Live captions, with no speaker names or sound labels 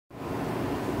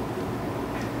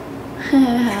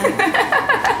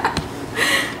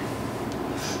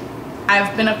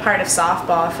I've been a part of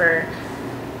softball for,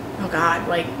 oh God,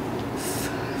 like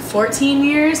 14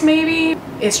 years maybe.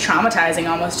 It's traumatizing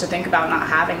almost to think about not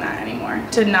having that anymore.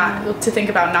 To think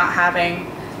about not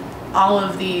having all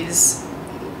of these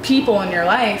people in your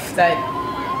life that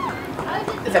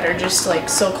are just like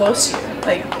so close to you.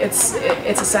 Like it's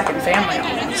a second family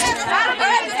almost.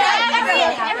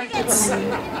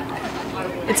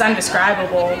 It's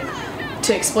undescribable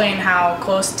to explain how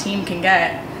close a team can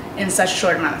get in such a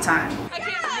short amount of time.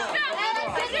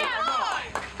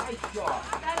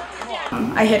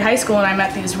 I hit high school and I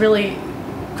met these really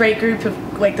great group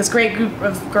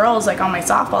of girls like on my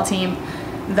softball team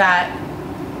that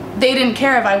they didn't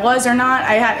care if I was or not.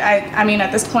 I mean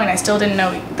at this point I still didn't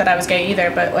know that I was gay either,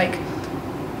 but like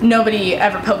nobody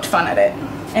ever poked fun at it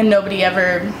and nobody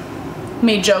ever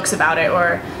made jokes about it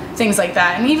or things like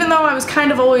that. And even though I was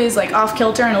kind of always like off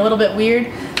kilter and a little bit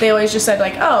weird, they always just said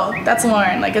like, oh, that's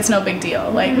Lauren, like it's no big deal,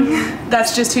 like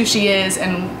that's just who she is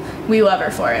and we love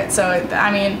her for it. So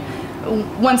I mean,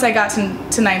 once I got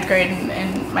to ninth grade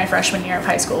in my freshman year of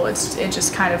high school, it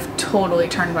just kind of totally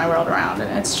turned my world around,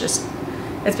 and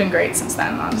it's been great since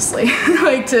then, honestly.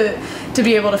 Like to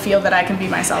be able to feel that I can be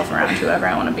myself around whoever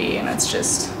I want to be, and it's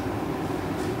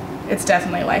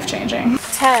definitely life-changing.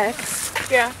 Text.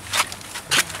 Yeah.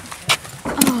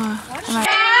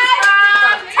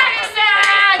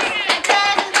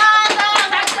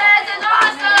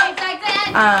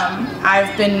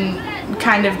 I've been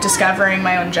kind of discovering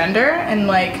my own gender, and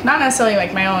like not necessarily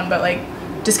like my own, but like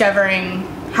discovering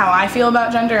how I feel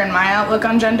about gender and my outlook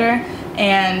on gender,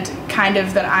 and kind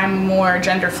of that I'm more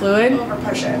gender fluid.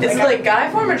 Is it like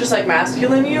guy form or just like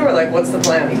masculine you, or like what's the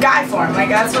plan? Guy form, like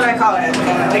that's what I call it at the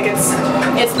moment. Like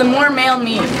it's the more male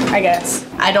me, I guess.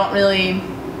 I don't really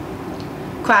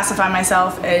classify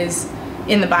myself as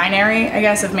in the binary, I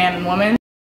guess, of man and woman.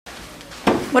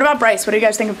 What about Bryce? What do you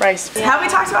guys think of Bryce? Yeah. Have we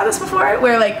talked about this before?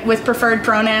 Where like with preferred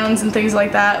pronouns and things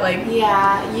like that? Like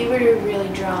yeah, you were really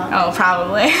drunk. Oh,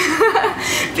 probably.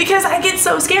 Because I get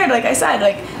so scared, like I said.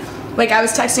 Like I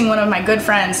was texting one of my good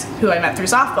friends, who I met through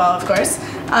softball, of course,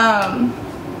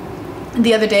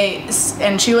 the other day,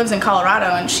 and she lives in Colorado,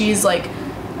 and she's like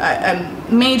a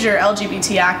major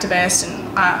LGBT activist,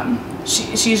 and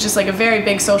she's just like a very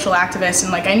big social activist,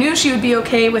 and like I knew she would be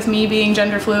okay with me being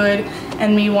gender fluid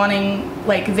and me wanting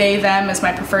like they, them as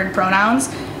my preferred pronouns,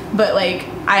 but like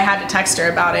I had to text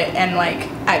her about it, and like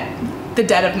at the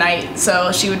dead of night,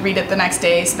 so she would read it the next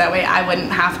day, so that way I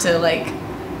wouldn't have to like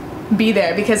be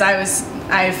there, because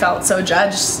I felt so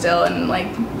judged still, and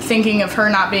like thinking of her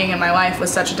not being in my life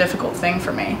was such a difficult thing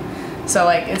for me. So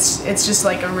like it's just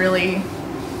like a really,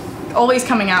 always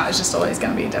coming out is just always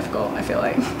going to be difficult, I feel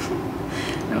like.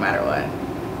 No matter what.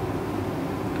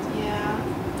 Yeah.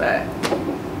 But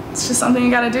it's just something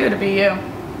you gotta do to be you.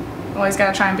 Always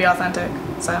gotta try and be authentic,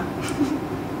 so.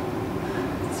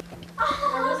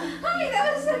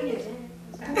 That was so cute.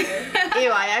 Ew,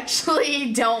 I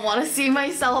actually don't want to see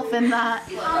myself in that.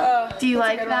 Do you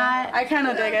like that? I kind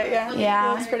of dig it, yeah.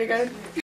 Yeah. It's pretty good.